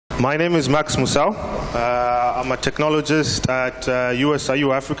My name is Max Musau. I'm a technologist at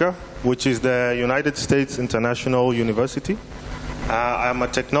USIU-Africa, which is the United States International University. I'm a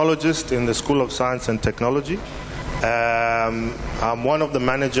technologist in the School of Science and Technology. I'm one of the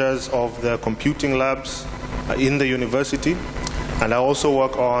managers of the computing labs in the university, and I also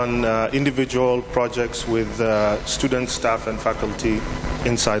work on individual projects with students, staff, and faculty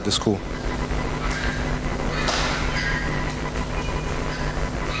inside the school.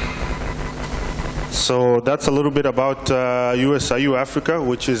 So that's a little bit about USIU-Africa,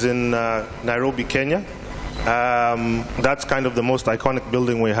 which is in Nairobi, Kenya. That's kind of the most iconic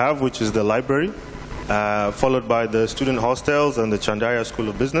building we have, which is the library, followed by the student hostels and the Chandaya School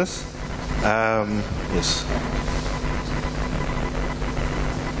of Business. Yes.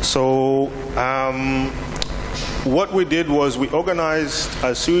 So what we did was we organized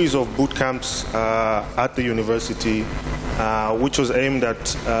a series of boot camps at the university, which was aimed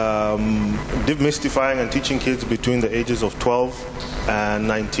at demystifying and teaching kids between the ages of 12 and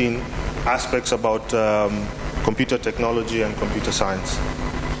 19 aspects about computer technology and computer science.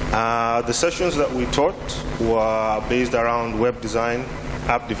 The sessions that we taught were based around web design,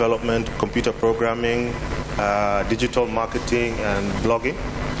 app development, computer programming, digital marketing, and blogging.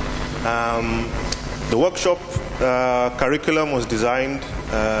 The workshop curriculum was designed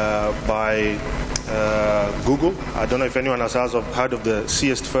by Google. I don't know if anyone has heard of the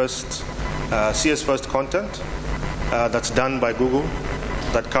CS First content that's done by Google,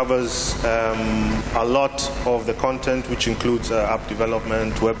 that covers a lot of the content, which includes app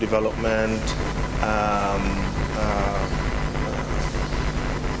development, web development,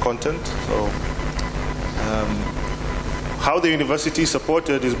 content. So how the university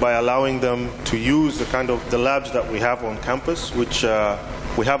supported is by allowing them to use the kind of the labs that we have on campus, which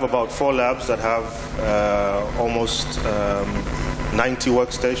we have about 4 labs that have almost 90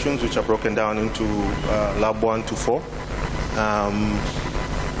 workstations, which are broken down into lab 1 to 4.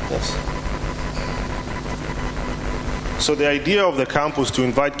 Yes. So the idea of the camp was to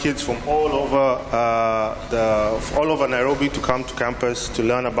invite kids from all over Nairobi to come to campus to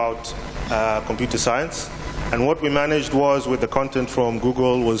learn about computer science. And what we managed was, with the content from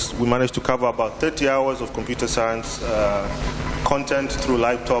Google, was we managed to cover about 30 hours of computer science content through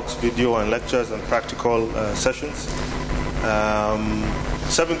live talks, video, and lectures, and practical sessions.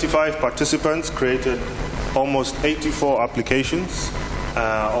 75 participants created almost 84 applications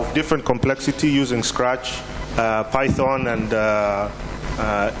of different complexity using Scratch, Python, and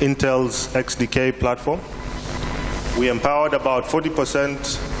Intel's XDK platform. We empowered about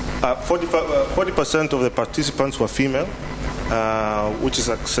 40% of the participants were female, which is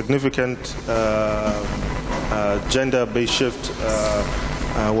a significant gender-based shift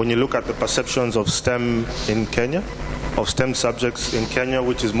when you look at the perceptions of STEM in Kenya, of STEM subjects in Kenya,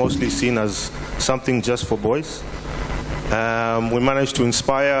 which is mostly seen as something just for boys. We managed to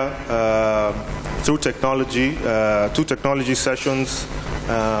inspire through technology, 2 technology sessions.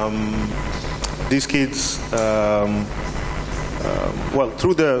 These kids, well,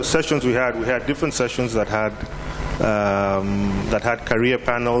 through the sessions we had different sessions that had career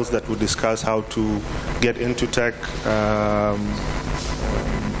panels that would discuss how to get into tech.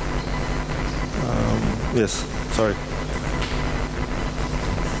 Yes, sorry.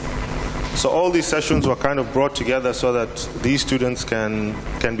 So all these sessions were kind of brought together so that these students can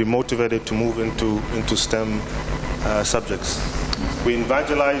be motivated to move into STEM subjects. We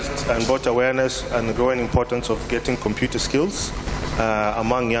evangelized and brought awareness and the growing importance of getting computer skills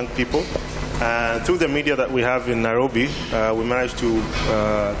among young people. And through the media that we have in Nairobi, we managed to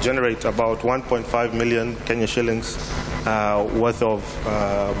generate about 1.5 million Kenya shillings worth of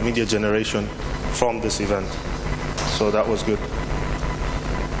media generation from this event. So that was good.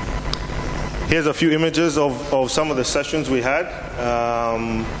 Here's a few images of some of the sessions we had.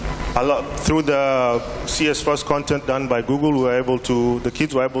 Through the CS First content done by Google, the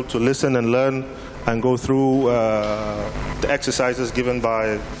kids were able to listen and learn and go through the exercises given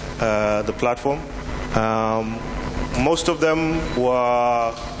by the platform. Most of them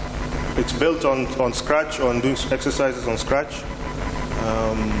it's built on Scratch, on doing exercises on Scratch.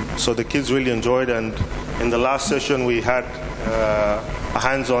 So the kids really enjoyed, and in the last session we had a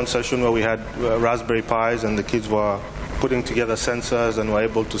hands-on session where we had Raspberry Pis, and the kids were putting together sensors and were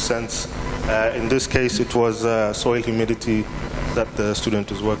able to sense. In this case, it was soil humidity that the student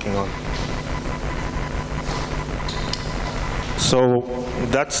is working on. So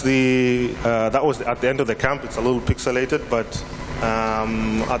that was at the end of the camp. It's a little pixelated, but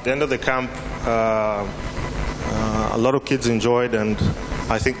at the end of the camp, a lot of kids enjoyed, and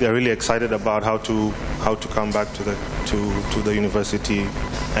I think they're really excited about how to come back to the university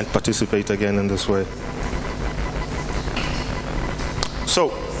and participate again in this way.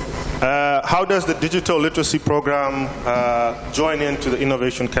 So, how does the digital literacy program join into the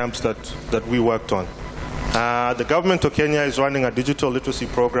innovation camps that we worked on? The government of Kenya is running a digital literacy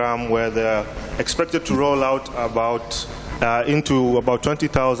program where they're expected to roll out into about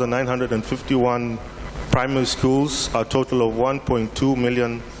 20,951 primary schools, a total of 1.2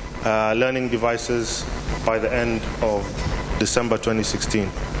 million learning devices by the end of December 2016.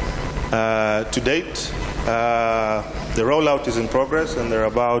 To date, the rollout is in progress, and there are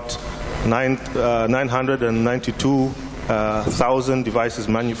about 992,000 devices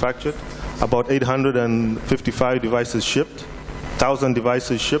manufactured, about 855 devices shipped, 1,000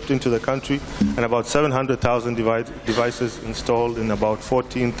 devices shipped into the country, and about 700,000 devices installed in about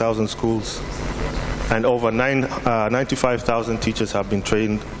 14,000 schools. And over 95,000 teachers have been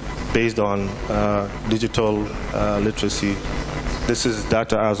trained based on digital literacy. This is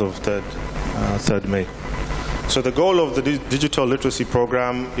data as of 3rd May. So the goal of the digital literacy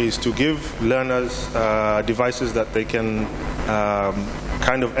program is to give learners devices that they can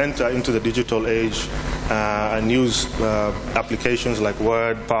kind of enter into the digital age and use applications like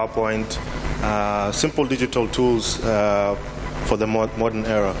Word, PowerPoint, simple digital tools for the modern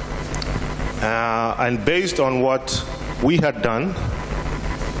era. And based on what we had done,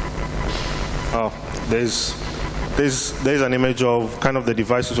 there's an image of kind of the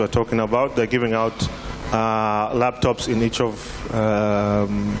devices we're talking about. They're giving out laptops in each of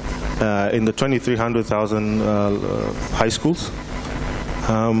in the 2,300,000 high schools.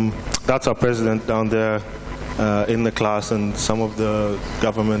 That's our president down there in the class, and some of the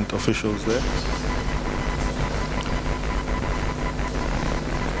government officials there.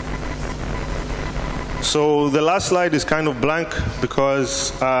 So the last slide is kind of blank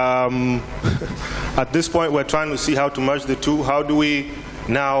because at this point we're trying to see how to merge the two. How do we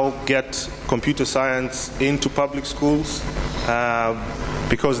now get computer science into public schools?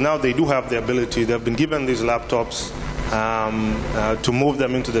 Because now they do have the ability, they've been given these laptops to move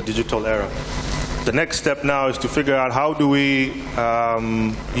them into the digital era. The next step now is to figure out how do we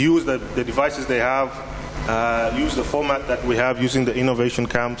use the devices they have, use the format that we have using the innovation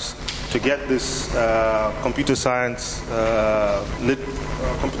camps to get this computer science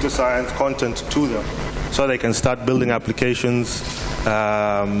content to them, so they can start building applications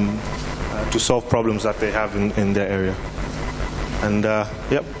to solve problems that they have in their area. And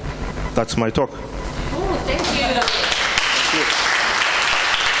yep, that's my talk. Oh, thank you.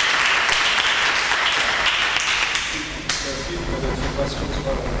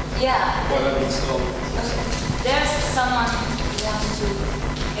 Yeah. There's someone who wants to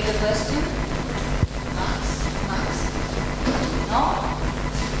make a question. Max? No?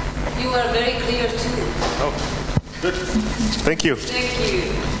 You were very clear too. Oh, good. Thank you. Thank you.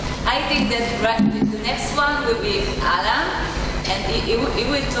 I think that the next one will be Alan, and he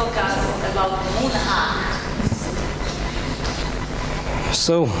will talk us about Moonhack.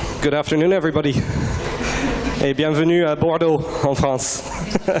 So, good afternoon, everybody. Et bienvenue à Bordeaux, en France.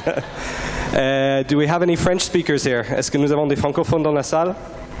 Do we have any French speakers here? Est-ce que nous avons des francophones dans la salle?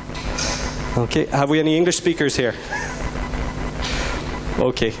 Okay. Have we any English speakers here?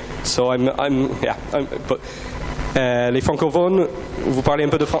 Okay. So les francophones, vous parlez un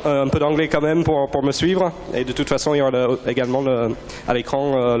peu d'anglais quand même pour me suivre. Et de toute façon, il y aura également à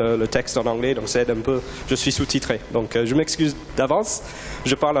l'écran le texte en anglais, donc ça aide un peu. Je suis sous-titré, donc je m'excuse d'avance.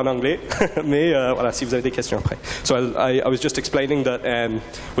 Je parle en anglais, mais voilà, si vous avez des questions après. So I was just explaining that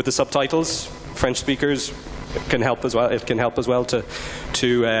with the subtitles, French speakers can help as well. It can help as well to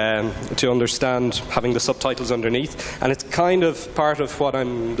understand having the subtitles underneath, and it's kind of part of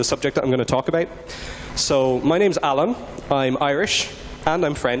the subject that I'm going to talk about. So my name's Alan. I'm Irish and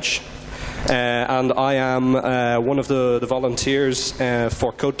I'm French, and I am one of the volunteers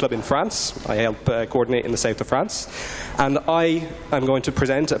for Code Club in France. I help coordinate in the south of France, and I am going to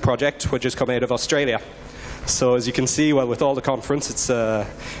present a project which has come out of Australia. So as you can see, well, with all the conference, it's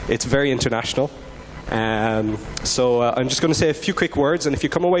very international. So I'm just going to say a few quick words, and if you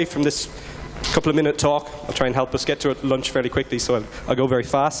come away from this couple of minute talk, I'll try and help us get to lunch fairly quickly, so I'll go very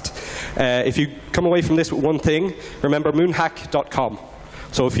fast. If you come away from this with one thing, remember moonhack.com.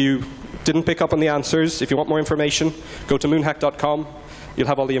 So if you didn't pick up on the answers, if you want more information, go to moonhack.com. You'll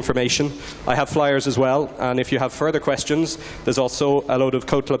have all the information. I have flyers as well, and if you have further questions, there's also a load of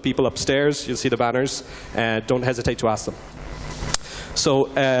Code Club people upstairs. You'll see the banners. Don't hesitate to ask them. So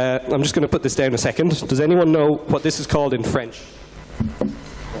I'm just going to put this down a second. Does anyone know what this is called in French?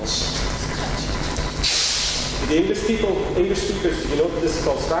 the English people, English speakers, you know that this is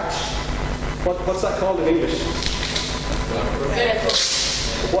called Scratch? What's that called in English?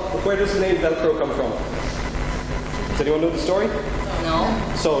 Where does the name Velcro come from? Does anyone know the story?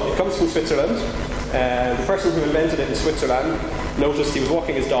 No. So it comes from Switzerland. The person who invented it in Switzerland noticed he was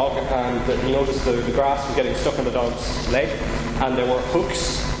walking his dog and he noticed the grass was getting stuck on the dog's leg, and there were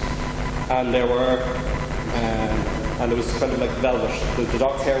hooks, and there was kind of like velvet. The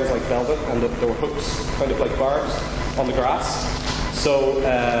dog's hair was like velvet, and there were hooks, kind of like barbs, on the grass. So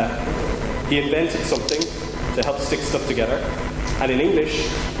he invented something to help stick stuff together. And in English,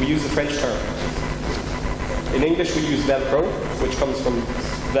 we use the French term. In English, we use Velcro, which comes from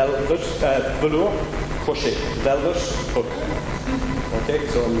velvet, velour, crochet, velvet, hook. Okay,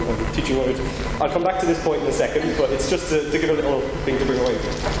 so I'm teaching you. I'll come back to this point in a second, but it's just to give a little thing to bring away.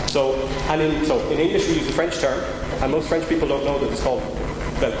 So in English, we use the French term, and most French people don't know that it's called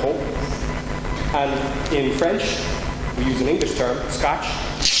Velcro. And in French, we use an English term, Scratch,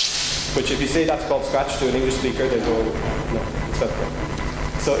 which if you say that's called Scratch to an English speaker, they go, no, it's Velcro.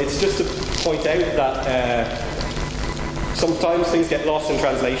 So it's just to point out that sometimes things get lost in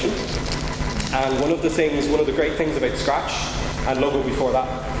translation. And one of the great things about Scratch, and logo before that,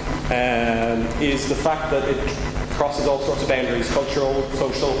 is the fact that it crosses all sorts of boundaries, cultural,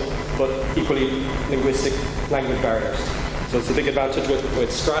 social, but equally linguistic language barriers. So it's a big advantage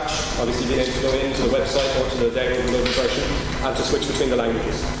with Scratch, obviously being able to go into the website or to the downloaded version and to switch between the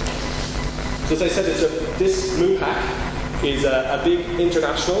languages. So as I said, this Moonhack is a big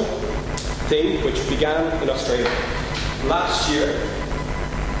international thing which began in Australia. Last year,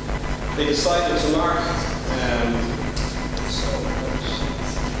 they decided to mark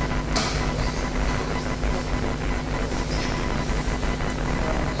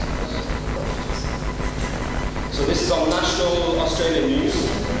so this is on National Australian News,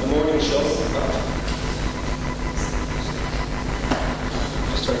 the morning show.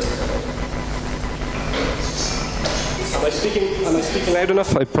 Just try to Am I speaking loud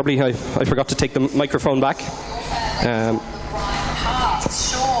enough? I forgot to take the microphone back.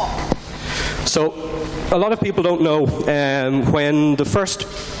 So a lot of people don't know when the first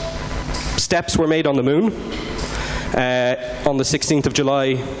steps were made on the moon on the 16th of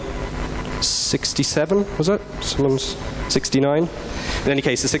July 67, was it? Someone's 69? In any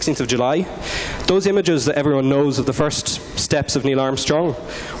case, the 16th of July. Those images that everyone knows of the first steps of Neil Armstrong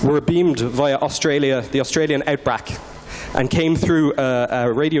were beamed via Australia, the Australian outback, and came through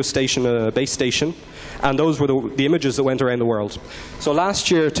a radio station, a base station, and those were the images that went around the world. So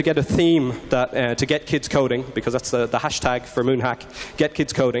last year, to get a theme that to get kids coding, because that's the hashtag for Moonhack, get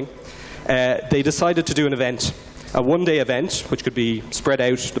kids coding, they decided to do an event, a one-day event, which could be spread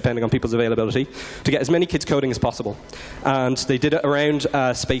out depending on people's availability, to get as many kids coding as possible. And they did it around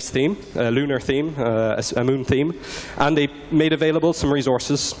a space theme, a lunar theme, a moon theme, and they made available some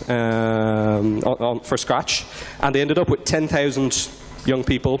resources for Scratch, and they ended up with 10,000 young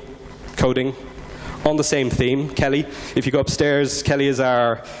people coding on the same theme. Kelly, if you go upstairs, Kelly is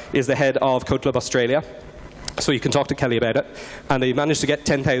the head of Code Club Australia. So you can talk to Kelly about it. And they managed to get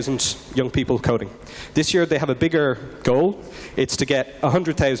 10,000 young people coding. This year they have a bigger goal. It's to get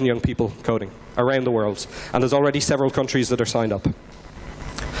 100,000 young people coding around the world. And there's already several countries that are signed up.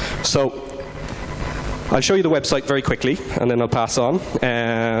 So I'll show you the website very quickly, and then I'll pass on.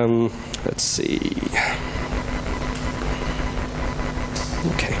 Let's see.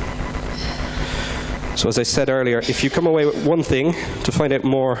 Okay. So as I said earlier, if you come away with one thing to find out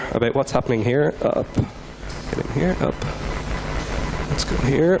more about what's happening here, up. Get in here, up. Let's go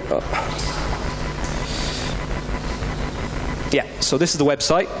here, up. Yeah, so this is the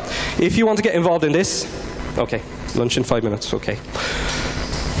website. If you want to get involved in this, okay, lunch in 5 minutes, okay.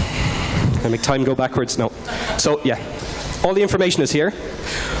 I make time go backwards? No. So, yeah, all the information is here.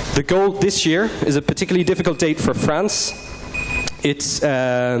 The goal this year is a particularly difficult date for France. It's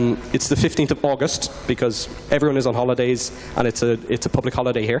the 15th of August because everyone is on holidays and it's a public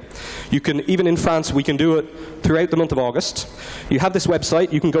holiday here. You can, even in France, we can do it throughout the month of August. You have this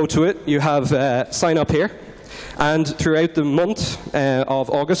website, you can go to it, you have sign up here, and throughout the month of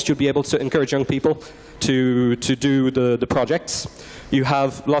August you'll be able to encourage young people to do the projects. You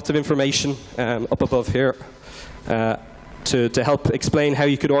have lots of information up above here to help explain how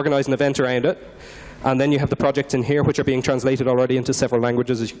you could organize an event around it. And then you have the projects in here, which are being translated already into several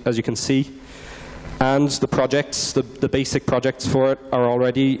languages, as you can see. And the projects, the basic projects for it, are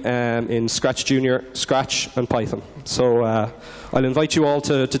already in Scratch Junior, Scratch, and Python. So I'll invite you all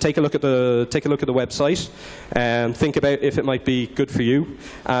to take a look at the website and think about if it might be good for you.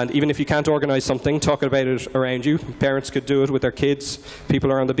 And even if you can't organize something, talk about it around you. Parents could do it with their kids.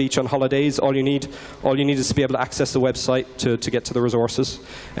 People are on the beach on holidays. All you need is to be able to access the website to get to the resources.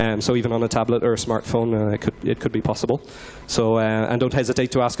 So even on a tablet or a smartphone, it could be possible. So and don't hesitate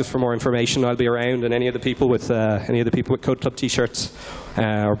to ask us for more information. I'll be around, and any of the people with Code Club T-shirts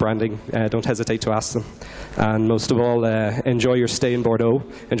or branding, don't hesitate to ask them. And most of all, enjoy your stay in Bordeaux,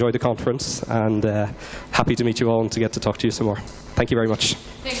 enjoy the conference, and happy to meet you all and to get to talk to you some more. Thank you very much.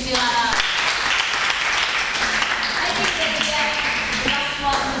 Thank you, Anna. I think that we have the last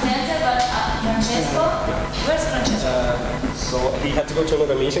one presented, but Francesco. Where's Francesco? So he had to go to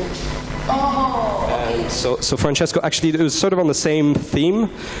another meeting. Oh, okay. So Francesco, actually, it was sort of on the same theme.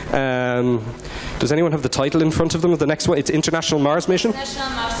 Does anyone have the title in front of them? The next one, it's International Mars Mission. International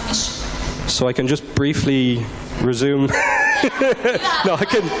Mars Mission. So I can just briefly resume. No,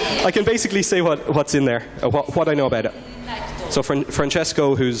 I can basically say what's in there, what I know about it. So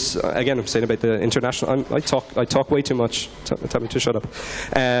Francesco, who's again, I'm saying about the international. I talk way too much. Tell me to shut up.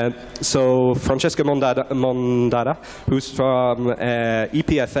 So Francesco Mondala, who's from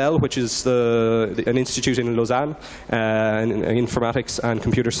EPFL, which is an institute in Lausanne, an informatics and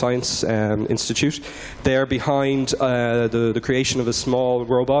computer science institute. They're behind the creation of a small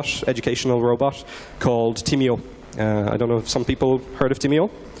robot, educational robot called Timio. I don't know if some people heard of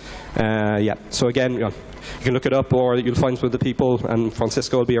Timio. Yeah. So again, you can look it up, or you'll find some of the people, and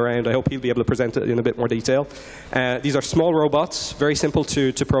Francesco will be around. I hope he'll be able to present it in a bit more detail. These are small robots, very simple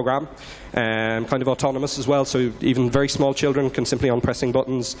to program, kind of autonomous as well, so even very small children can simply, on pressing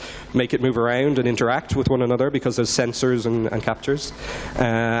buttons, make it move around and interact with one another because there's sensors and captures.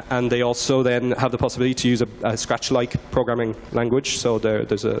 And they also then have the possibility to use a Scratch-like programming language, so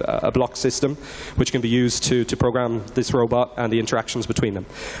there's a block system which can be used to program this robot and the interactions between them.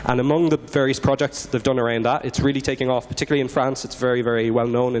 And among the various projects they've done around that, it's really taking off, particularly in France. It's very, very well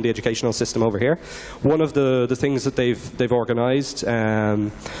known in the educational system over here. One of the things that they've organized, I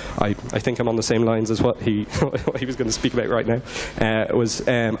think I'm on the same lines as what he was going to speak about right now, was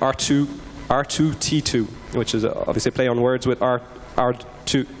R2T2, which is obviously a play on words with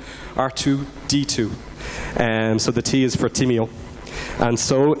R2D2. So the T is for Timio. And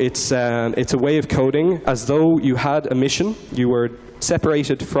so it's a way of coding as though you had a mission. You were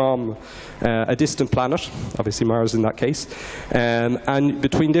separated from a distant planet, obviously Mars in that case, and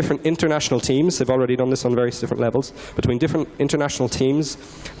between different international teams, they've already done this on various different levels, between different international teams,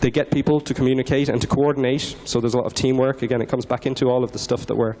 they get people to communicate and to coordinate, so there's a lot of teamwork. Again, it comes back into all of the stuff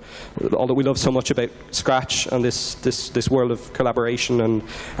that we love so much about Scratch and this world of collaboration and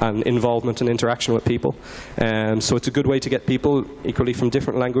involvement and interaction with people. So it's a good way to get people, equally from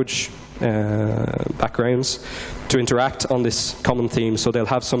different language backgrounds, to interact on this common theme. So they'll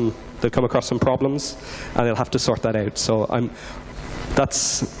come across some problems, and they'll have to sort that out. So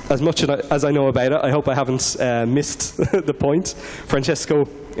that's as much as I know about it. I hope I haven't missed the point. Francesco,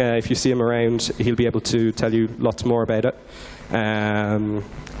 if you see him around, he'll be able to tell you lots more about it. And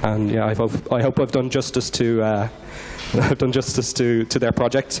yeah, I hope I've done justice to their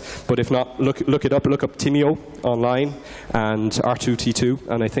project. But if not, look it up. Look up Timio online and R2T2,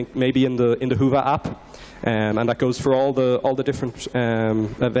 and I think maybe in the Whova app. And that goes for all the different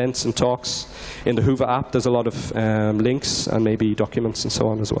events and talks in the Whova app. There's a lot of links and maybe documents and so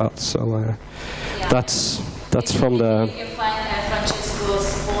on as well. So that's from the. You can find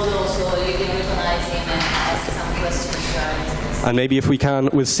Francesco's photo, so you can recognize him and ask some questions. And maybe if we can,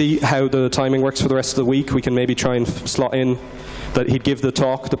 we'll see how the timing works for the rest of the week. We can maybe try and slot in that he'd give the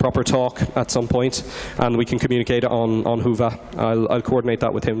proper talk at some point, and we can communicate it on Whova. I'll coordinate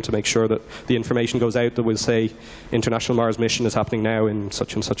that with him to make sure that the information goes out that will say International Mars Mission is happening now in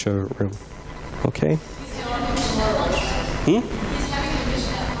such and such a room. Okay?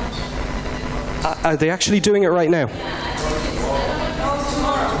 Are they actually doing it right now?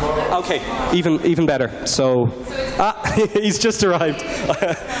 Okay, even better. So, he's just arrived.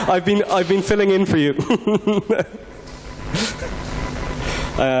 I've been filling in for you.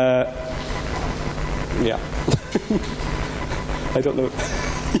 Yeah. I don't know.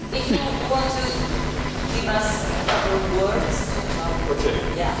 If you want to give us a couple of words. Okay.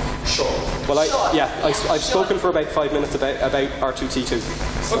 Yeah. Sure. Well, I've spoken for about 5 minutes about R2T2.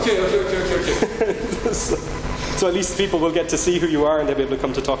 So. Okay. So at least people will get to see who you are, and they'll be able to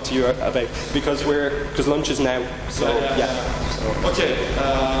come to talk to you about, because lunch is now. So yeah. So. Okay.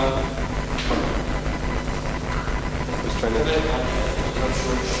 Just trying to.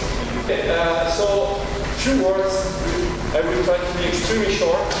 So few words. I will try to be extremely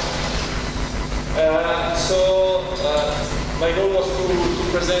short. My goal was to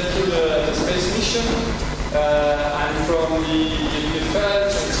present you the space mission. I'm from the USIU-Africa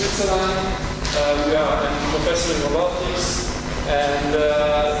in Switzerland. I'm a professor in robotics. And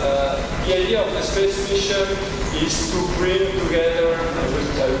the idea of the space mission is to bring together,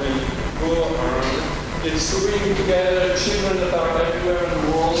 children that are everywhere in the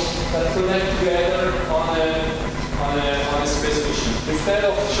world that connect together on a space mission. Instead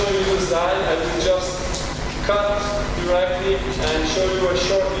of showing you the slide, I will just cut directly and show you a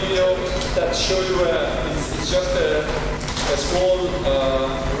short video that shows you it's just a small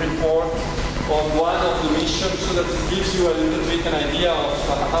report on one of the missions, so that it gives you a little bit an idea of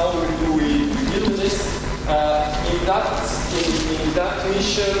how we build this. In that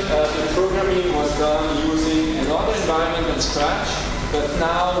mission, the programming was done using another environment than Scratch, but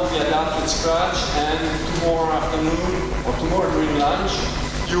now we adapted Scratch, and tomorrow afternoon or tomorrow during lunch,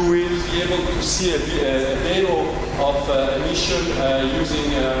 you will be able to see a demo of a mission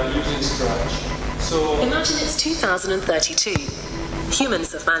using Scratch. So imagine it's 2032.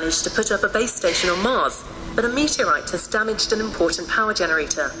 Humans have managed to put up a base station on Mars, but a meteorite has damaged an important power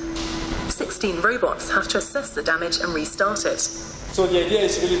generator. 16 robots have to assess the damage and restart it. So the idea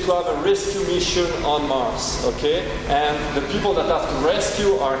is really to have a rescue mission on Mars, okay? And the people that have to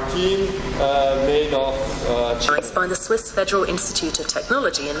rescue are a team made of... by the Swiss Federal Institute of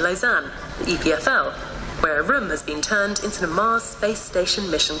Technology in Lausanne, the EPFL, where a room has been turned into the Mars Space Station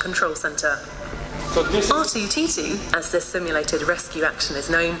Mission Control Center. So this R2T2, as this simulated rescue action is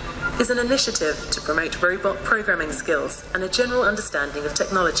known, is an initiative to promote robot programming skills and a general understanding of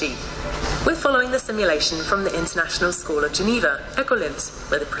technology. We're following the simulation from the International School of Geneva, Echolint,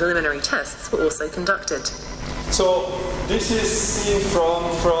 where the preliminary tests were also conducted. So this is seen from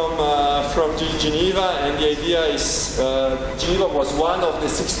Geneva, and the idea is Geneva was one of the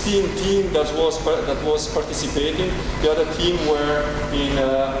 16 teams that was participating. The other team were in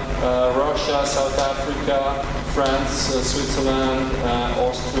Russia, South Africa, France, Switzerland,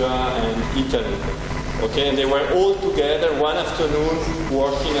 Austria, and Italy. Okay, and they were all together one afternoon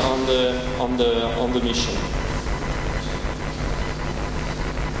working on the mission.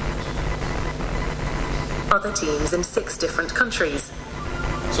 Other teams in 6 different countries.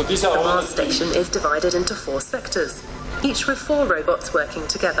 So these are the Mars station is divided into 4 sectors, each with 4 robots working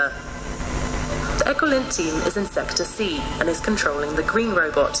together. The Echolint team is in Sector C and is controlling the green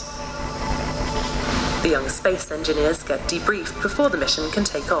robot. The young space engineers get debriefed before the mission can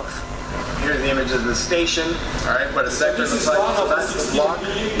take off. Here's the image of the station, all right, what a sector looks like. So that's the block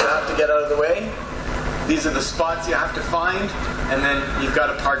you have to get out of the way. These are the spots you have to find, and then you've got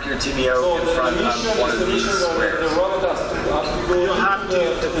to park your TBO in front of one of these squares. You'll have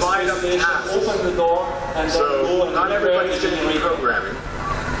to divide up tasks. Open the door, and so not everybody's going to be programming,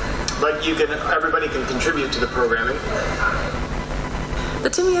 but everybody can contribute to the programming. The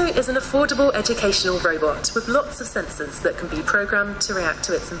Timio is an affordable educational robot with lots of sensors that can be programmed to react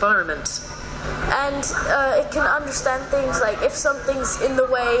to its environment. And it can understand things like if something's in the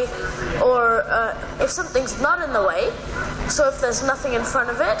way or if something's not in the way. So if there's nothing in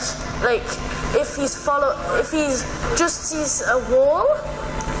front of it, like if he just sees a wall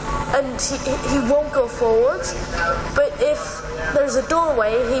and he won't go forward, but if there's a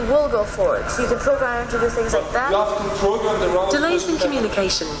doorway, he will go forward. So you can program him to do things like that. You have to program the robot. Delays in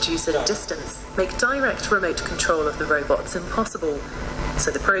communication due to the distance make direct remote control of the robots impossible. So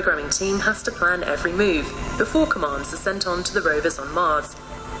the programming team has to plan every move before commands are sent on to the rovers on Mars.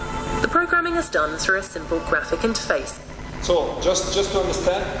 The programming is done through a simple graphic interface. So just to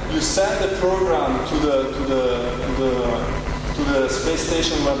understand, you send the program to the space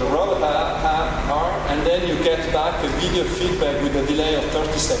station where the robots are, and then you get back a video feedback with a delay of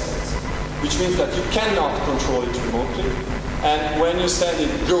 30 seconds, which means that you cannot control it remotely. And when you send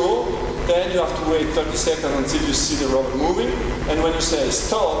it go, then you have to wait 30 seconds until you see the robot moving. And when you say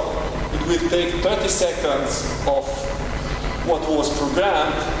stop, it will take 30 seconds of what was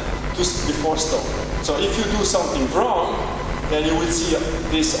programmed before stop. So if you do something wrong, then you will see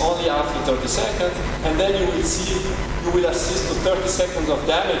this only after 30 seconds, and then you will assist to 30 seconds of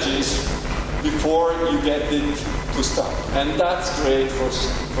damages before you get it to stop. And that's great for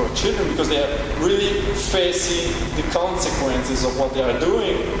children because they are really facing the consequences of what they are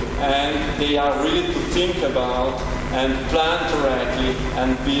doing, and they are really to think about and plan correctly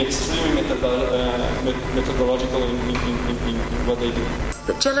and be extremely methodological in what they do.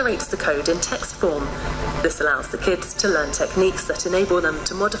 That generates the code in text form. This allows the kids to learn techniques that enable them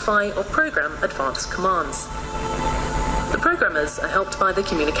to modify or program advanced commands. The programmers are helped by the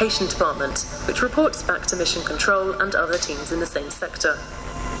communication department, which reports back to mission control and other teams in the same sector.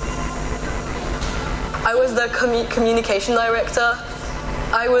 I was the communication director.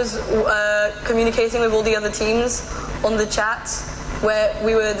 I was communicating with all the other teams on the chat, where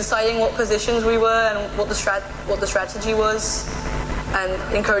we were deciding what positions we were and what the strategy was, and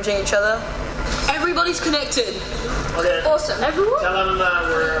encouraging each other. Everybody's connected. Okay. Awesome. Everyone? Tell them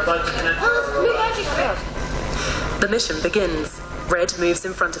we're about to connect. The mission begins. Red moves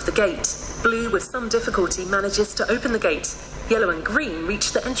in front of the gate. Blue, with some difficulty, manages to open the gate. Yellow and green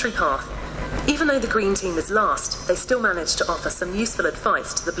reach the entry path. Even though the green team is last, they still manage to offer some useful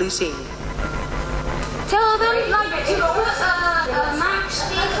advice to the blue team. Tell them, like, to put max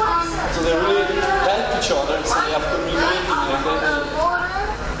speed on. So they really help each other, so they have communicating, and then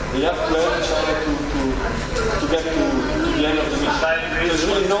they have to help each other to get to the end of the mission. There's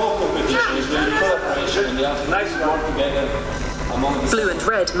really no competition, it's really collaboration, and they have to work together among the Blue and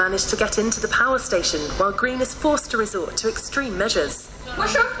red manage to get into the power station, while green is forced to resort to extreme measures.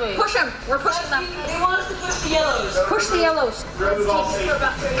 Push them, push them. We're pushing them. They want us to push the yellows. Push the yellows.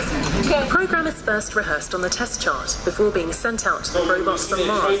 The program is first rehearsed on the test chart before being sent out to the robots on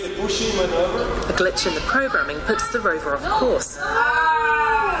Mars. A glitch in the programming puts the rover off course.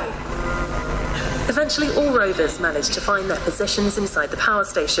 Eventually, all rovers manage to find their positions inside the power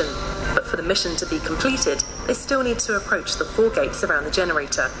station, but for the mission to be completed, they still need to approach the 4 gates around the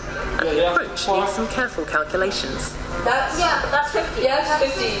generator, and the approach needs some careful calculations. That's 50. Yeah,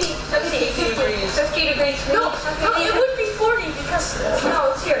 it's 50. 50 degrees. No, it would be 40 because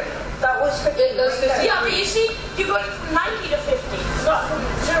no, it's here. That was 50. It was 50. Yeah, but you see, you're going from 90 to 50. Not from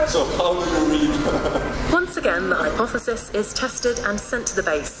 0 to So how do you read? Once again, the hypothesis is tested and sent to the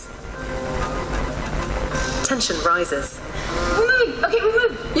base. Tension rises. We're moving. Okay, we're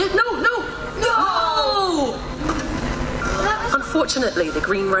moving. Yeah, no. Unfortunately, the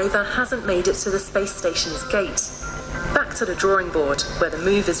green rover hasn't made it to the space station's gate. Back to the drawing board, where the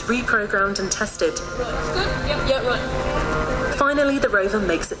move is reprogrammed and tested. Good. Yeah, right. Finally, the rover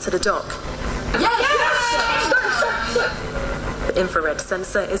makes it to the dock. Yes! Stop. The infrared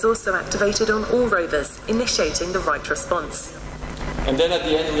sensor is also activated on all rovers, initiating the right response. And then at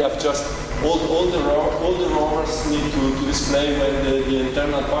the end we have just all the rovers need to display when the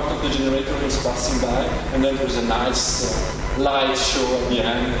internal part of the generator is passing by, and then there's a nice light show at the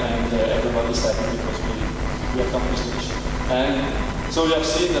end, and everybody's happy because we accomplished the mission. And so we have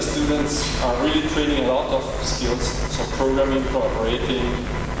seen the students are really training a lot of skills, so programming, collaborating,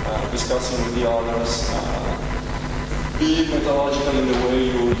 discussing with the others, being methodological in the way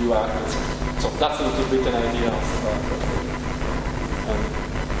you act. So that's a little bit an idea of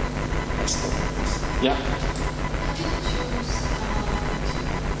yeah.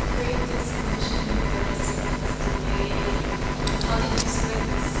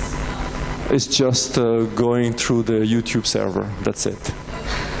 It's just going through the YouTube server. That's it.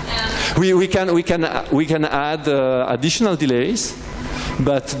 We can add additional delays,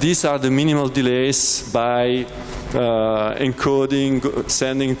 but these are the minimal delays by encoding,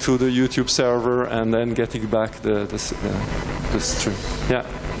 sending to the YouTube server, and then getting back the stream. Yeah.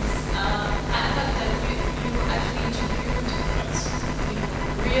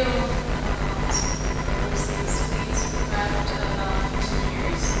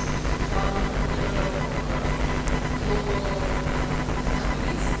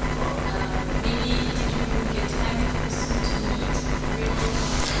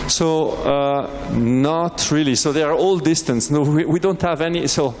 So not really. So they are all distance. No, we don't have any.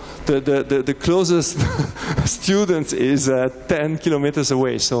 So the closest student is 10 kilometers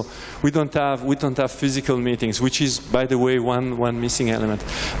away. So we don't have physical meetings, which is, by the way, one missing element.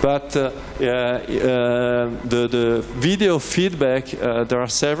 But the video feedback, there are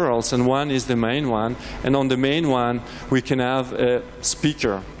several, and one is the main one. And on the main one, we can have a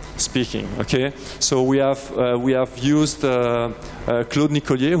speaker speaking. Okay, so we have used Claude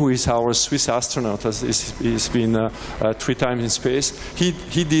Nicolier, who is our Swiss astronaut. He's been 3 times in space.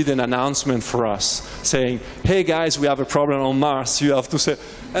 He did an announcement for us saying, "Hey guys, we have a problem on Mars. You have to say."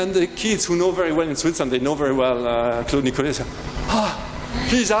 And the kids who know very well in Switzerland, they know very well Claude Nicolier. Say,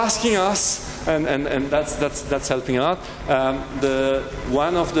 he's asking us. And that's helping a lot.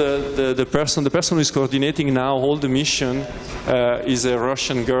 The person who is coordinating now all the mission is a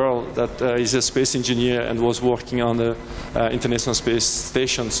Russian girl that is a space engineer and was working on the International Space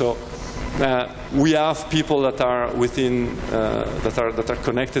Station. So we have people that are within that are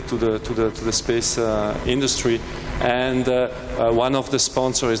connected to the space industry, and one of the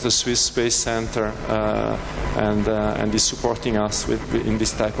sponsors is the Swiss Space Center, and is supporting us in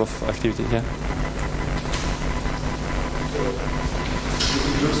this type of activity. Yeah.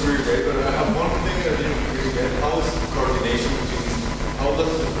 looks very great, but I have one thing that I didn't really get. How is coordination between, how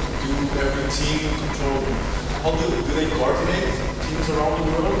does every team control, how do they coordinate teams around the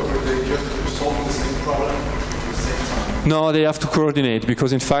world, or are they just solving the same problem at the same time? No, they have to coordinate,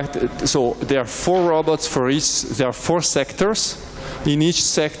 because in fact, so there are 4 robots for each, there are 4 sectors. In each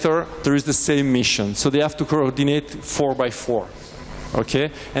sector, there is the same mission. So they have to coordinate 4 by 4.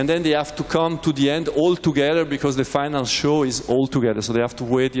 Okay, and then they have to come to the end all together, because the final show is all together. So they have to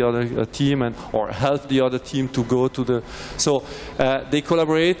wait the other team or help the other team to go to the. So they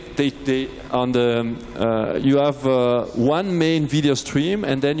collaborate. They on the you have 1 main video stream,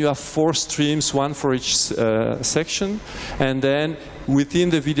 and then you have 4 streams, 1 for each section, and then within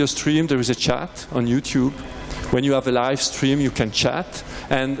the video stream there is a chat on YouTube. When you have a live stream, you can chat,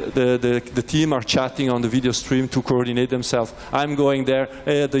 and the team are chatting on the video stream to coordinate themselves. I'm going there.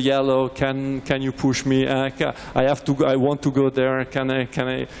 The yellow, can you push me? I have to. I want to go there. Can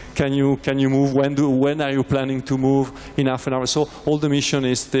you move? When are you planning to move? In half an hour. So all the mission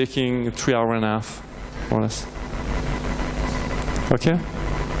is taking 3 hours and a half, more or less. Okay.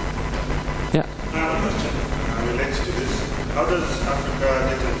 Yeah. I have a question relates to this. How does Africa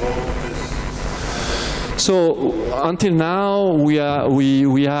get involved with this? So until now, we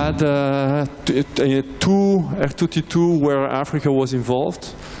had 2 R2T2 where Africa was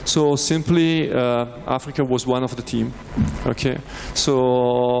involved. So simply, Africa was one of the team. Okay.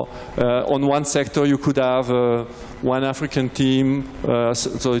 So on one sector, you could have 1 African team.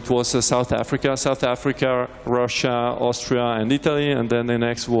 So it was South Africa, Russia, Austria, and Italy, and then the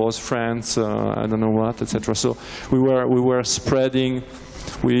next was France. I don't know what, etc. So we were spreading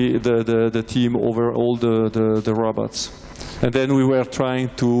the team over all the robots. And then we were trying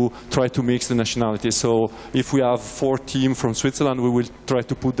to mix the nationalities. So if we have 4 teams from Switzerland, we will try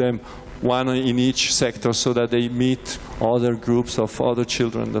to put them 1 in each sector so that they meet other groups of other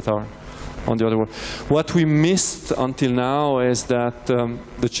children that are on the other world. What we missed until now is that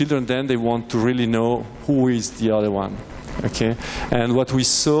the children then, they want to really know who is the other one. Okay, and what we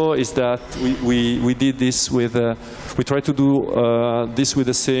saw is that we did this with, we tried to do this with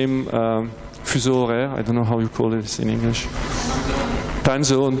the same fuseau horaire. I don't know how you call it in English. Time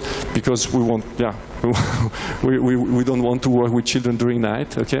zone, because we want, yeah, we don't want to work with children during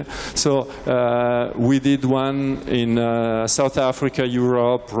night. Okay, so we did one in South Africa,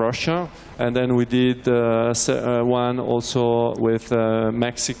 Europe, Russia, and then we did one also with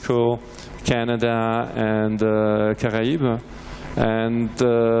Mexico, Canada, and Caribbean. And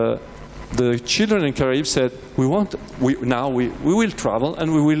the children in Caribbean said, we will travel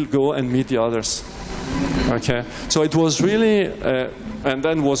and we will go and meet the others. Okay, so it was really, and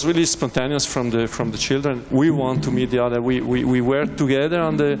then was really spontaneous from the children. We want to meet the other. We were together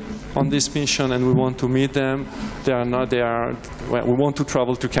on this mission, and we want to meet them. They are not. They are. Well, we want to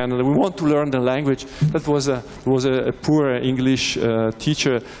travel to Canada. We want to learn the language. That was a poor English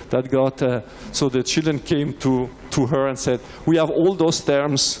teacher that got. So the children came to her and said, "We have all those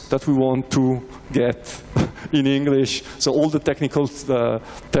terms that we want to get in English. So all the technical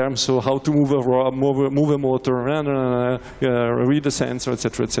terms. So how to move a motor, read a sensor,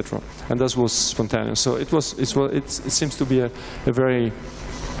 etc., etc." And that was spontaneous. So it seems to be a very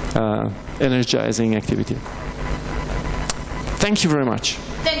energizing activity. Thank you very much.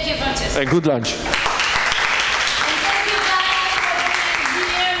 Thank you, Francesco. Good lunch. And thank you guys for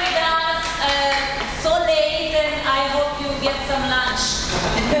being here with us so late, and I hope you get some lunch.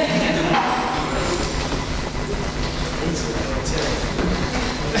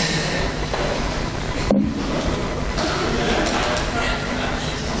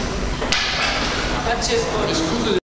 Francesco.